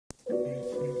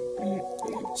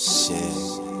Shit.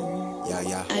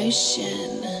 Yeah.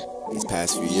 Ocean. These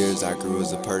past few years, I grew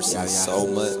as a person so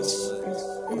much.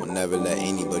 I will never let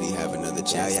anybody have another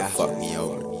chance to fuck me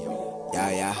over.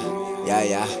 Yeah.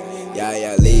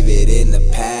 Leave it in the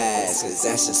past, cause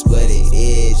that's just what it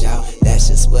is, y'all. That's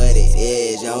just what it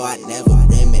is, yo. I never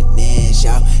reminisce,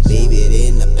 y'all. Leave it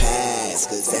in the past,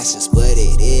 cause that's just what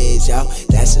it is, y'all.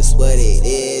 That's just what it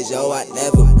is, yo. I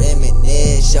never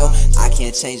reminisce, yo. I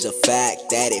can't change the fact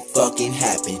that it fucking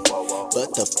happened,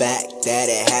 but the fact that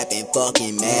it happened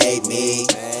fucking made me.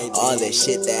 All the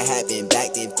shit that happened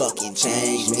back then fucking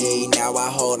changed me. Now I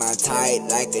hold on tight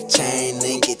like a chain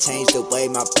link. It changed the way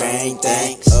my brain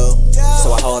thinks.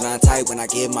 So I hold on tight when I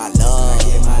give my love.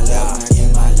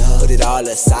 Put it all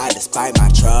aside despite my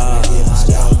trust.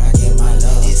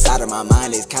 Inside of my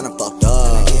mind is kinda fucked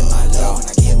up,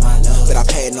 but I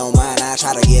pay no mind, I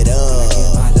try to get up.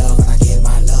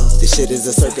 This shit is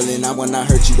a circle and I wanna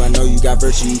hurt you. I know you got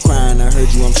virtue, you crying, I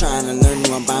heard you. I'm trying to learn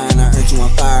you, I'm buying, I earned you.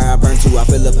 I'm fire, I burnt you, I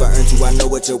fill up, I earned you. I know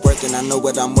what you're worth and I know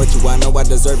what I'm worth to. I know I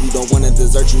deserve you, don't wanna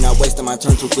desert you. Not wasting my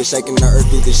turn to quit shaking the earth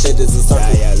through. This shit is a circle.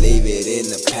 Yeah, leave it in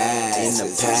the past.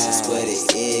 That's just what it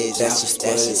is, that's just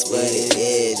what it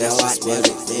is. Yo, I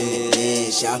never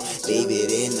reminisce, y'all. Leave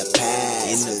it in the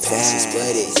past. That's just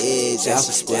what it is, y'all.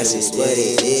 That's just what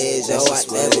it is, yo. I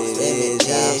never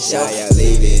reminisce, y'all.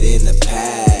 Leave it in the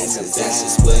past. That's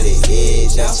just what it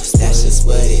is, y'all. That's just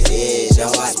what it is, yo.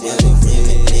 I never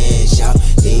reminisce, y'all.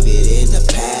 Leave it in the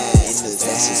past.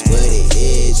 That's just what it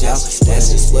is, y'all.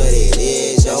 That's just what it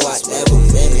is, yo. I never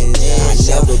reminisce.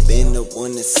 I never been the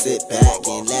one to sit back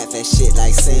and laugh at shit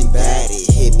like Sinbad.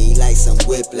 It hit me like some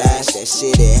whiplash. That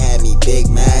shit, it had me big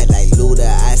mad. Like Luda,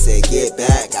 I said get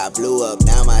back. I blew up,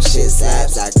 now my shit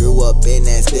slaps. I grew up in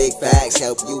that big facts.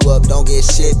 Help you up, don't get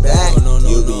shit back.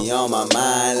 You be on my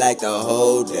mind like the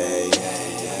whole day.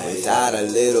 Without a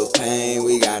little pain,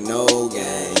 we got no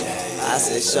gain. I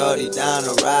said shorty down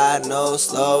the ride, no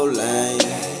slow lane.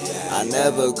 I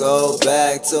never go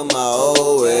back to my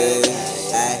old way.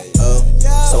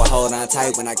 So I hold on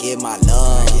tight when I give my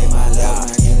love.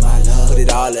 Put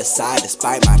it all aside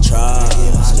despite my trust.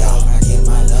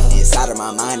 Inside of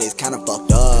my mind is kinda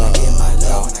fucked up,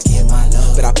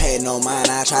 but I pay no mind,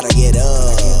 I try to get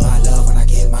up.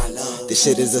 This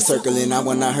shit is a circle and I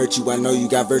wanna hurt you. I know you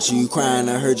got virtue, you crying,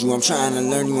 I heard you. I'm trying to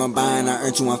learn you, I'm buying, I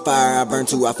earned you. I'm fire, I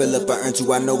burnt you, I fill up, I earned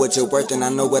you. I know what you're worth and I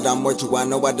know what I'm worth to. I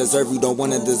know I deserve you, don't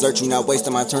wanna desert you. Not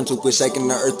wasting my turn to quit shaking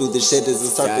the earth through. This shit is a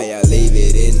circle. Yeah, leave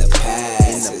it in the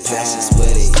past. That's just what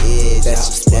it is.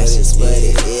 That's just what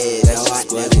it is. That's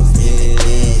just what it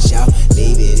is, y'all.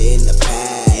 Leave it in the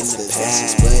past. That's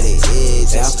just what it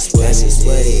is, y'all. That's just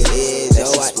what it is, yo.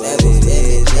 I never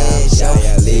reminisce, y'all.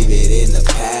 Leave it in the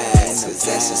past.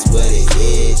 That's just what it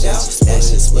is, y'all. That's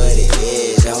just what it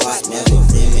is, yo. I never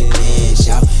reminisce,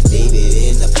 y'all. Leave it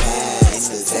in the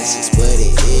past. That's just what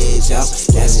it is, y'all.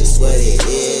 That's just what it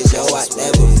is, yo. I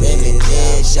never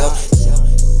reminisce, yo.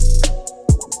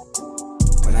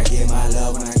 When I give my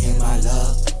love, when I give my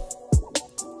love.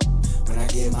 When I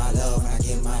give my love, when I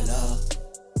give my love.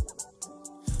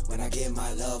 When I give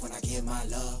my love, when I give my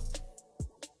love.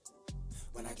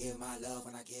 When I give my love,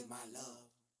 when I give my love.